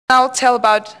I'll tell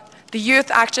about the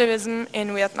youth activism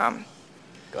in Vietnam.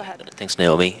 Go ahead. Thanks,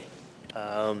 Naomi.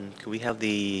 Can we have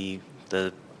the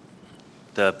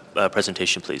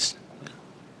presentation, please?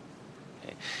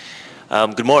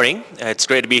 Okay. Good morning. It's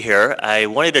great to be here. I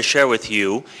wanted to share with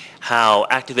you how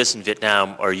activists in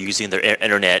Vietnam are using their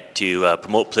internet to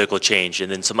promote political change, and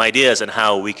then some ideas on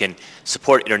how we can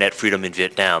support internet freedom in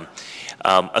Vietnam.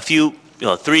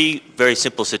 Three very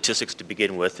simple statistics to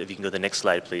begin with. If you can go to the next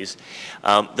slide, please.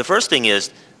 The first thing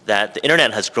is that the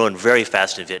internet has grown very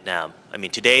fast in Vietnam. I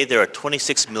mean, today there are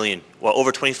 26 million, well,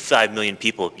 over 25 million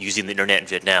people using the internet in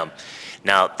Vietnam.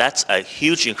 Now, that's a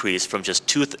huge increase from just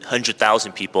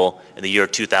 200,000 people in the year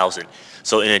 2000.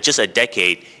 So in just a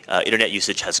decade, internet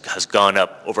usage has gone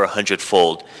up over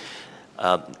 100-fold.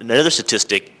 Another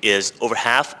statistic is over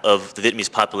half of the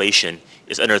Vietnamese population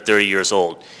is under 30 years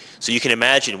old. So you can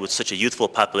imagine with such a youthful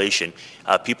population,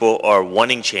 people are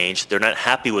wanting change, they're not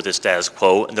happy with the status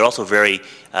quo, and they're also very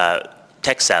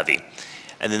tech savvy.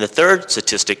 And then the third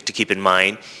statistic to keep in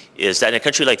mind is that in a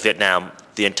country like Vietnam,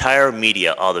 the entire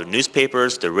media, all the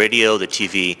newspapers, the radio, the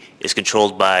TV, is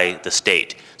controlled by the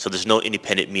state. So there's no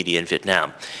independent media in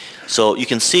Vietnam. So you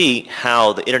can see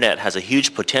how the internet has a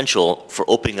huge potential for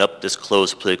opening up this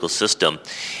closed political system.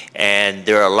 And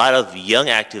there are a lot of young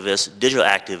activists, digital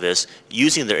activists,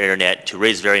 using their internet to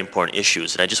raise very important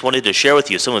issues. And I just wanted to share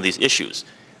with you some of these issues.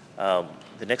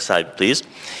 The next slide, please.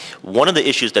 One of the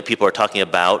issues that people are talking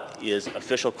about is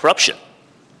official corruption.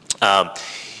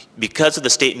 Because of the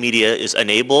state media is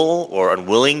unable or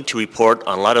unwilling to report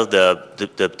on a lot of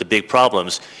the big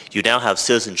problems, you now have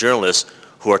citizen journalists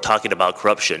who are talking about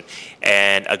corruption.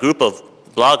 And a group of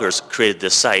bloggers created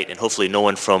this site, and hopefully no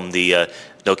one from the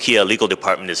Nokia legal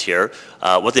department is here.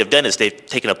 What they've done is they've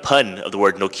taken a pun of the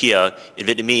word Nokia. In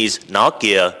Vietnamese,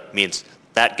 Nokia means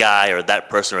that guy or that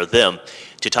person or them,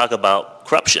 to talk about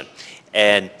corruption.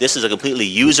 And this is a completely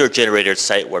user-generated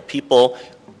site where people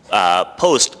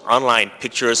post online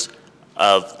pictures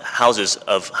of houses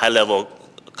of high-level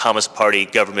Communist Party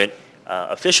government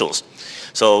officials.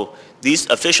 So these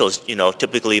officials,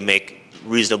 typically make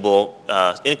reasonable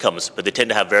incomes, but they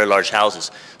tend to have very large houses.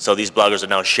 So these bloggers are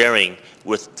now sharing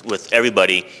with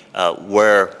everybody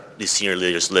where these senior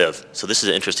leaders live. So this is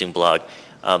an interesting blog.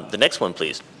 The next one,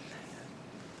 please.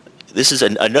 This is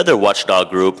another watchdog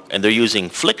group, and they're using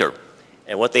Flickr.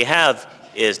 And what they have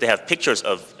is they have pictures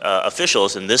of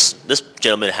officials, and this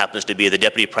gentleman happens to be the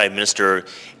Deputy Prime Minister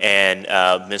and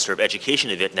Minister of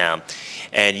Education in Vietnam.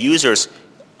 And users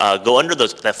go under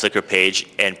that Flickr page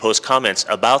and post comments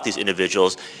about these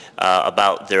individuals,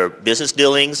 about their business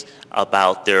dealings,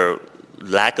 about their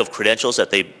lack of credentials that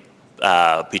they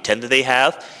pretend that they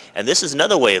have. And this is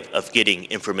another way of getting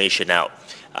information out.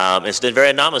 It's done very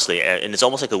anonymously, and it's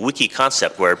almost like a wiki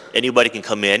concept where anybody can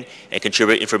come in and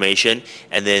contribute information,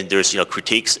 and then there's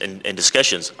critiques and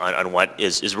discussions on what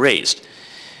is raised.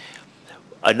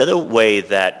 Another way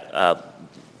that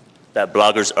that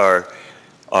bloggers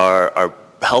are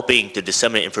helping to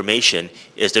disseminate information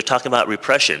is they're talking about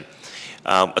repression.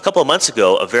 A couple of months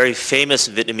ago, a very famous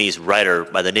Vietnamese writer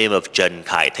by the name of Trần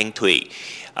Khải Thanh Thuy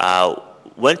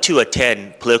went to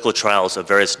attend political trials of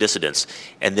various dissidents,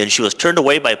 and then she was turned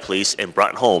away by police and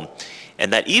brought home.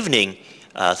 And that evening,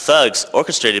 thugs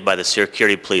orchestrated by the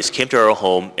security police came to her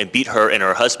home and beat her and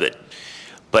her husband.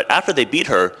 But after they beat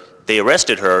her, they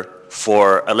arrested her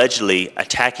for allegedly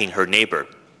attacking her neighbor.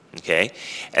 Okay?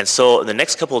 And so in the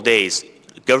next couple of days,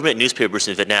 government newspapers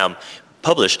in Vietnam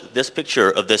published this picture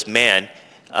of this man,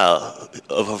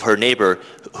 of her neighbor,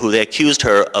 who they accused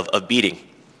her of beating.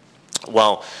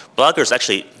 Well, bloggers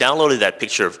actually downloaded that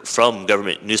picture from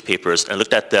government newspapers and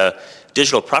looked at the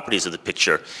digital properties of the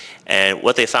picture. And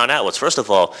what they found out was, first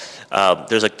of all,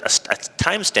 there's a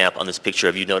timestamp on this picture,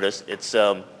 if you notice. It's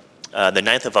the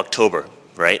 9th of October,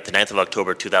 right? The 9th of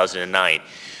October, 2009.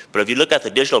 But if you look at the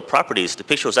digital properties, the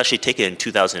picture was actually taken in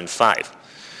 2005.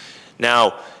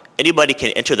 Now, anybody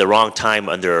can enter the wrong time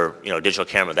on their digital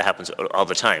camera. That happens all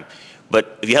the time.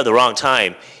 But if you have the wrong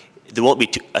time, there won't be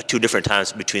two different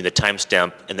times between the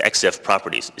timestamp and the XF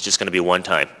properties. It's just going to be one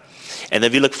time. And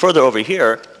if you look further over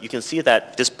here, you can see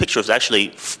that this picture was actually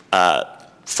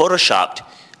photoshopped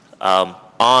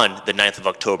on the 9th of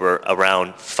October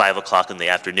around 5 o'clock in the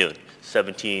afternoon,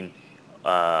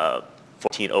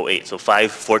 1408. So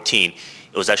 5:14,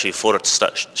 it was actually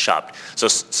photoshopped.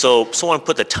 So someone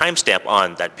put the timestamp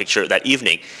on that picture that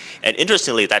evening. And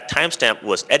interestingly, that timestamp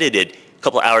was edited a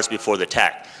couple hours before the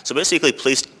attack. So basically,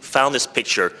 police found this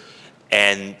picture,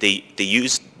 and they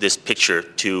used this picture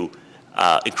to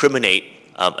incriminate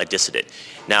a dissident.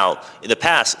 Now, in the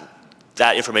past,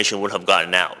 that information wouldn't have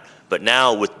gotten out. But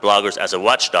now, with bloggers as a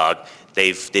watchdog,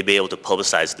 they've been able to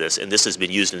publicize this, and this has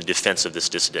been used in the defense of this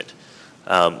dissident.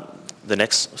 The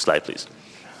next slide, please.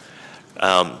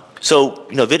 So,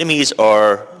 Vietnamese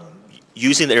are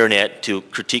using the internet to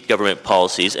critique government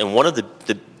policies, and one of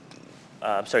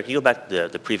I'm sorry, can you go back to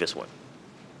the previous one?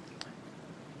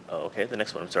 Oh, okay, the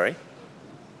next one, I'm sorry.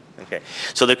 Okay,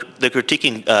 so they're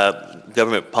critiquing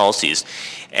government policies,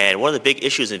 and one of the big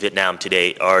issues in Vietnam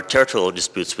today are territorial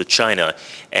disputes with China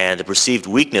and the perceived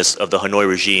weakness of the Hanoi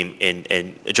regime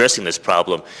in addressing this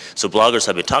problem. So bloggers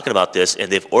have been talking about this,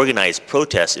 and they've organized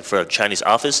protests in front of Chinese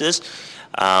offices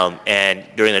and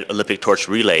during an Olympic torch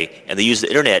relay, and they use the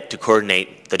internet to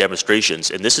coordinate the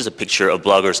demonstrations. And this is a picture of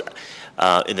bloggers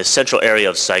in the central area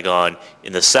of Saigon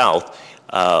in the south,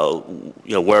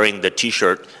 wearing the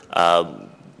T-shirt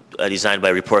designed by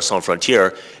Reporters Sans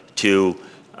Frontières to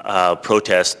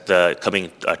protest the coming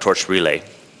torch relay.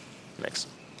 Next.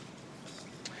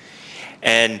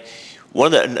 And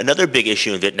another big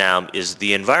issue in Vietnam is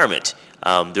the environment.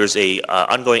 There's an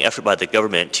ongoing effort by the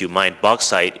government to mine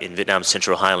bauxite in Vietnam's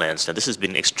central highlands. Now, this has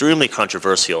been extremely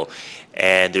controversial,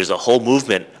 and there's a whole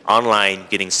movement online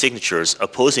getting signatures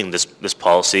opposing this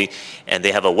policy, and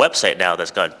they have a website now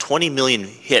that's got 20 million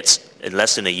hits in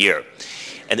less than a year.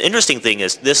 And the interesting thing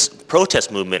is this protest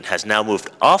movement has now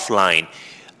moved offline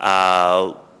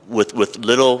with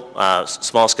little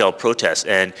small-scale protests.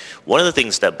 And one of the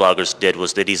things that bloggers did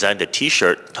was they designed a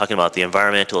T-shirt talking about the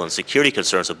environmental and security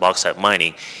concerns of bauxite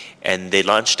mining, and they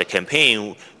launched a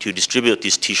campaign to distribute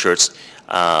these T-shirts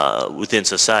within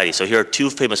society. So here are two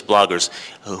famous bloggers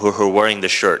who are wearing the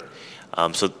shirt.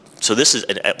 So this is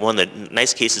one of the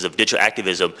nice cases of digital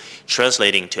activism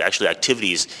translating to actually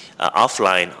activities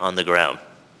offline on the ground.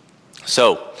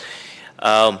 So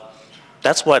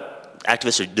that's what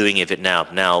activists are doing in Vietnam.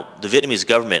 Now, the Vietnamese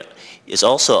government is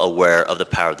also aware of the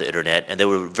power of the internet, and they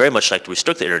would very much like to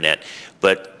restrict the internet,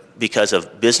 but because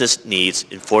of business needs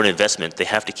and foreign investment, they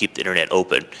have to keep the internet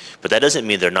open. But that doesn't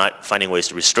mean they're not finding ways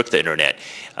to restrict the internet.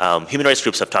 Human rights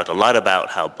groups have talked a lot about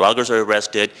how bloggers are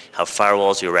arrested, how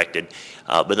firewalls are erected.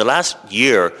 But in the last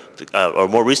year, or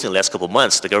more recently, the last couple of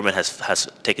months, the government has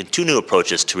taken two new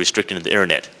approaches to restricting the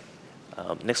internet.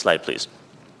 Next slide, please.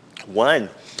 One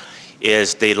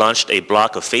is they launched a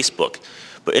block of Facebook.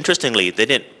 But interestingly, they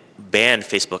didn't ban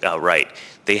Facebook outright.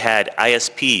 They had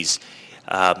ISPs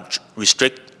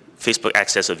restrict Facebook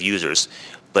access of users,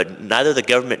 but neither the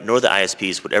government nor the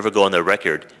ISPs would ever go on the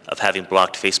record of having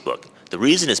blocked Facebook. The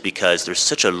reason is because there's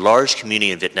such a large community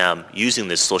in Vietnam using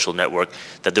this social network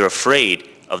that they're afraid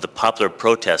of the popular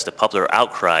protest, the popular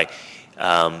outcry,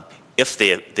 if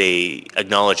they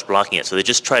acknowledge blocking it. So they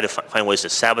just try to find ways to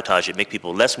sabotage it, make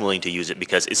people less willing to use it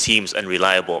because it seems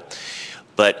unreliable.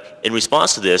 But in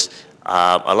response to this,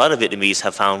 a lot of Vietnamese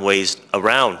have found ways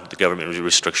around the government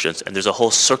restrictions, and there's a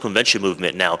whole circumvention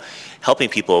movement now helping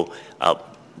people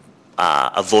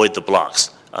avoid the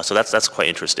blocks. So that's quite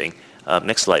interesting.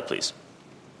 Next slide, please.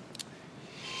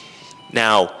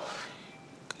 Now,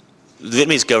 the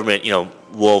Vietnamese government,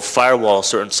 will firewall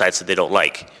certain sites that they don't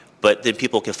like, but then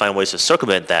people can find ways to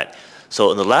circumvent that.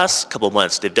 So in the last couple of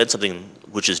months, they've done something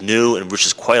which is new and which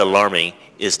is quite alarming,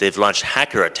 is they've launched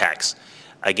hacker attacks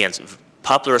against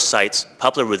popular sites,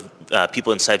 popular with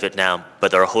people inside Vietnam,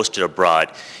 but that are hosted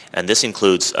abroad. And this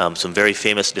includes some very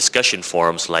famous discussion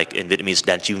forums like in Vietnamese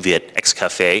Dan Chim Viet,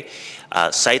 X-Cafe,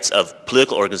 sites of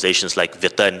political organizations like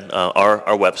VietTan,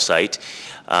 our website,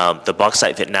 the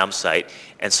Bauxite Vietnam site.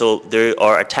 And so there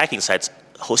are attacking sites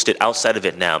hosted outside of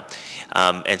Vietnam.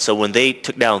 And so when they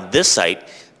took down this site,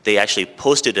 they actually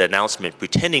posted an announcement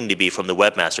pretending to be from the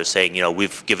webmaster saying,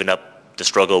 we've given up the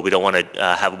struggle, we don't want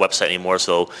to have a website anymore,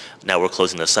 so now we're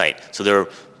closing the site. So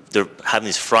they're having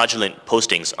these fraudulent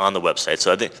postings on the website.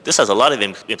 So I think this has a lot of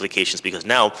implications because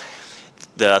now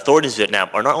the authorities in Vietnam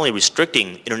are not only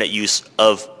restricting internet use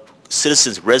of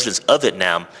citizens, residents of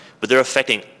Vietnam, but they're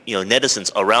affecting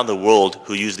netizens around the world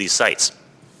who use these sites.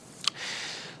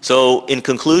 So in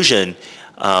conclusion,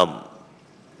 the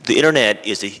internet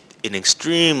is an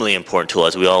extremely important tool,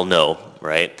 as we all know,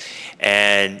 right?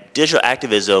 And digital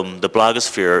activism, the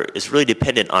blogosphere, is really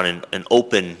dependent on an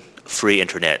open, free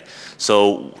internet.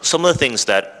 So some of the things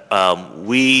that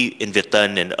we in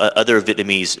VietTan and other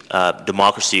Vietnamese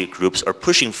democracy groups are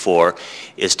pushing for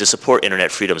is to support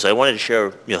internet freedom. So I wanted to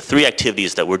share 3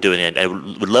 activities that we're doing, and I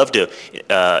would love to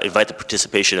invite the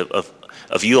participation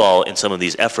of you all in some of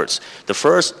these efforts. The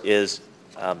first is,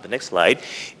 the next slide,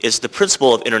 is the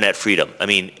principle of internet freedom. I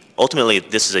mean, ultimately,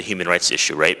 this is a human rights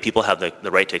issue, right? People have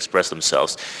the right to express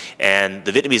themselves. And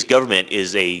the Vietnamese government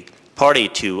is a party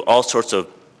to all sorts of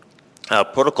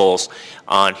protocols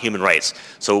on human rights.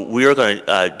 So we are going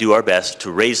to do our best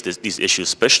to raise these issues,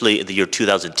 especially in the year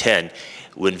 2010,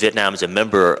 when Vietnam is a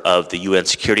member of the UN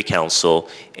Security Council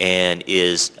and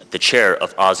is the chair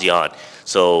of ASEAN.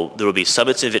 So there will be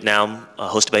summits in Vietnam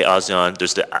hosted by ASEAN.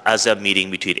 There's the ASEAN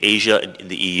meeting between Asia and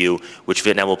the EU, which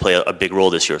Vietnam will play a big role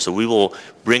this year. So we will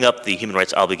bring up the human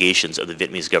rights obligations of the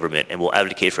Vietnamese government, and we'll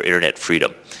advocate for internet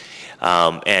freedom.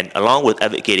 And along with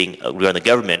advocating regarding the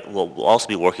government, we'll also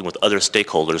be working with other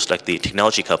stakeholders like the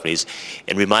technology companies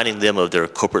and reminding them of their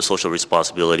corporate social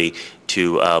responsibility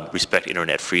to respect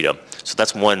internet freedom. So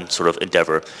that's one sort of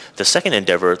endeavor. The second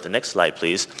endeavor, the next slide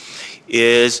please,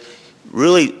 is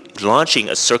really launching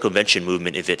a circumvention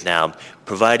movement in Vietnam,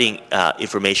 providing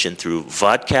information through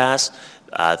vodcasts,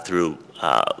 through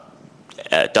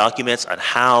documents on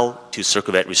how to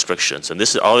circumvent restrictions. And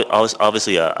this is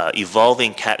obviously an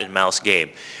evolving cat and mouse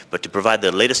game, but to provide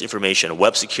the latest information on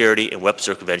web security and web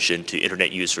circumvention to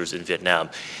internet users in Vietnam.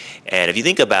 And if you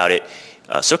think about it,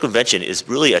 circumvention is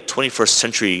really a 21st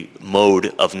century mode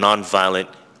of nonviolent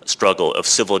struggle, of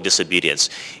civil disobedience.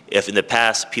 If in the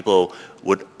past people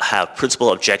would have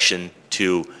principal objection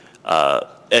to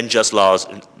unjust laws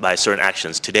by certain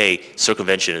actions, today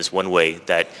circumvention is one way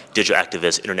that digital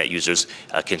activists, internet users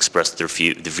can express their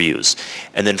views.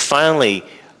 And then finally,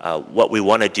 what we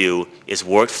want to do is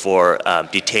work for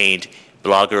detained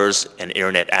bloggers and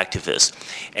internet activists.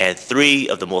 And three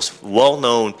of the most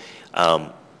well-known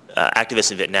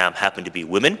activists in Vietnam happen to be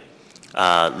women.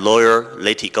 Lawyer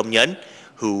Lê Thị Công Nhân,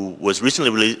 who was recently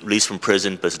released from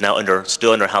prison but is now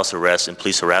still under house arrest and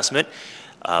police harassment.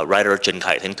 Writer Trần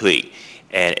Khải Thanh Thủy,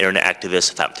 and internet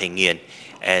activist Phạm Thanh Nghiên.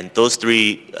 And those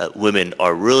three women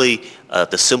are really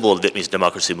the symbol of the Vietnamese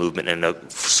democracy movement and a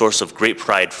source of great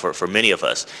pride for many of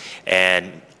us.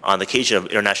 And on the occasion of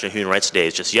International Human Rights Day,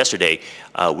 just yesterday,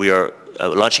 we are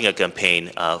launching a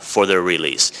campaign for their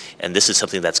release. And this is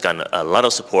something that's gotten a lot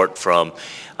of support from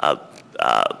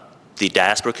the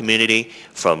diaspora community,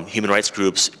 from human rights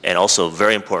groups, and also,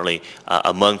 very importantly,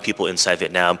 among people inside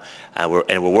Vietnam. And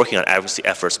we're working on advocacy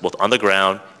efforts both on the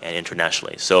ground and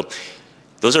internationally. So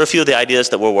those are a few of the ideas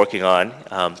that we're working on.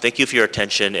 Thank you for your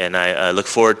attention, and I look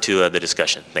forward to the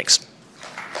discussion. Thanks.